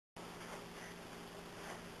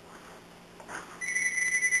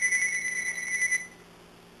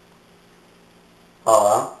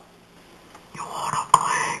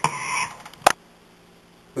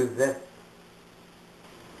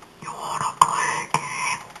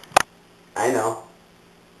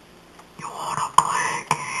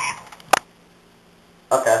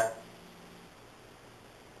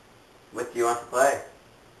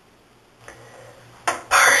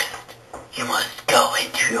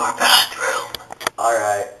your bathroom.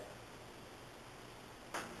 Alright.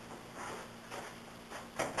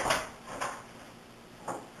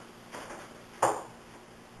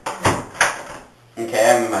 Okay,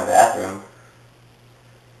 I'm in my bathroom.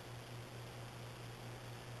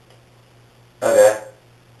 Okay.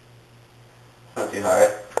 Not too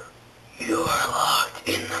hard. You're locked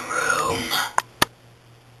in the room.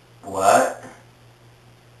 What?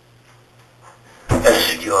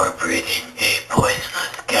 And you're breathing a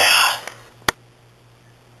poisonous gas.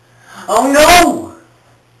 Oh no!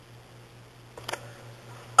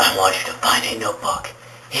 I want you to find a notebook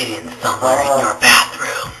hidden somewhere in your bathroom.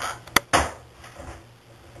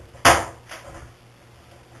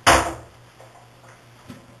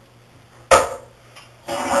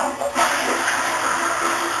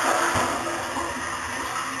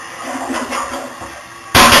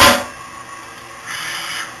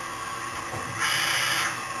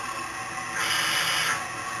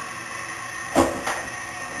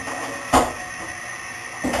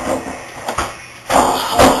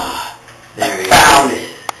 There he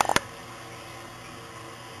is.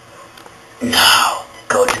 Now,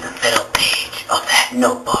 go to the middle page of that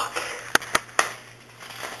notebook.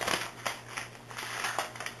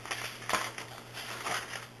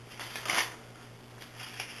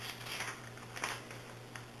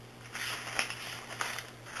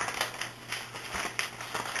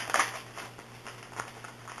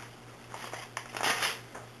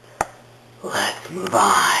 Let's move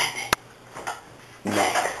on.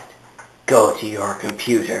 Next, go to your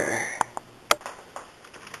computer.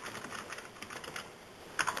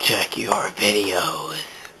 Check your videos.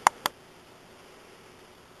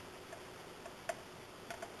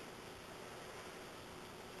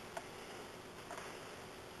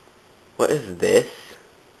 What is this?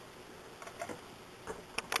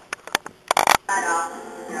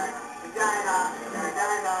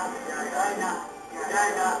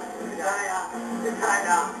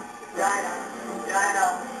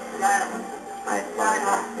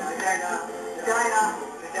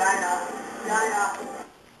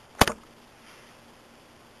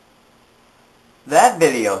 That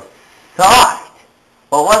video sucked!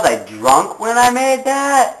 Well, was I drunk when I made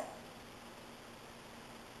that?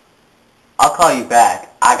 I'll call you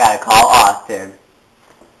back. I gotta call Austin.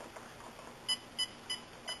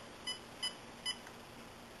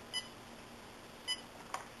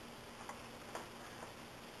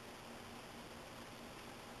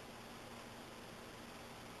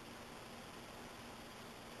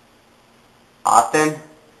 Austin?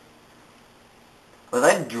 Was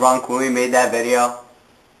I drunk when we made that video?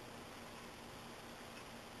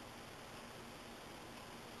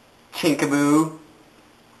 Chinkaboo.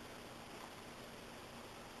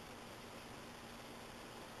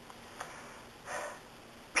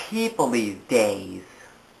 People these days.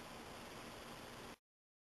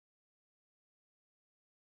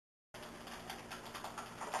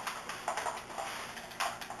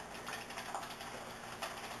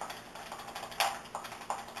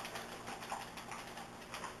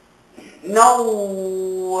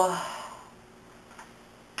 No.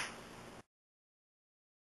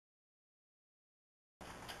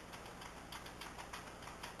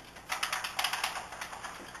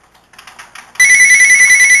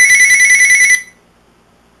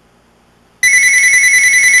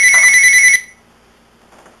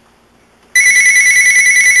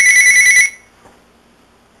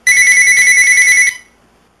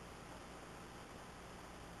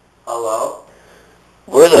 Hello?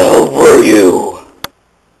 Where the hell were you?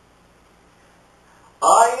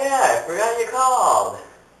 Oh yeah, I forgot you called.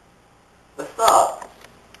 What's up?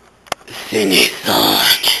 Sing a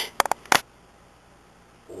song.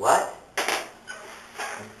 What?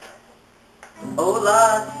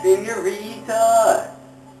 Hola, señorita.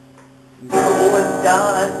 ¿Cómo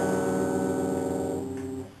estás?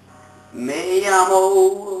 Me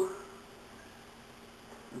llamo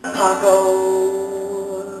Paco.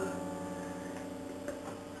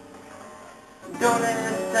 ¿Dónde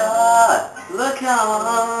estás? Look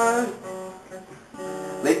on.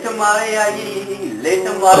 Le tomaré allí, le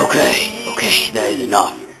tomaré allí. Okay, that is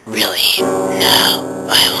enough. Really. Now,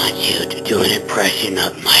 I want you to do an impression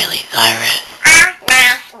of Miley Cyrus. Oh my god.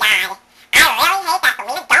 I really hate that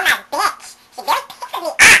weird dumbass bitch. She really pisses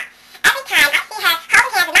me off. Every time I see her holding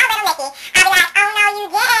hands with my little Nicky, I'll be like, oh no you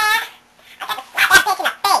did. I got to slap that bitch in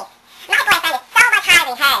the face. My boyfriend is so much higher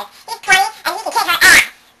than hers. He's 20 and he can kick her ass.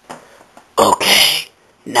 Okay,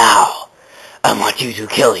 now, I want you to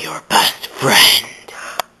kill your best friend.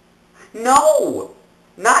 No!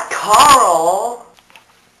 Not Carl!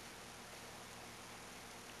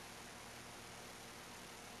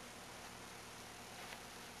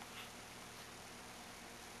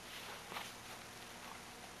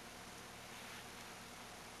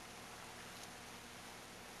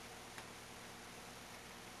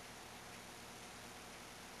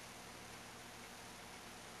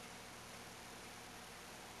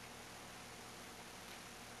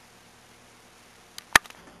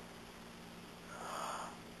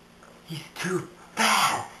 He's too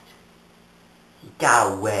fast. He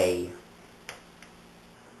got away.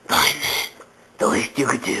 Fine then. The least you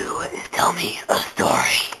could do is tell me a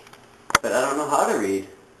story. But I don't know how to read.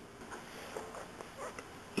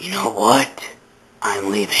 You know what?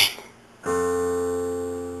 I'm leaving.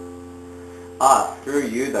 Ah, screw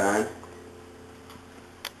you then.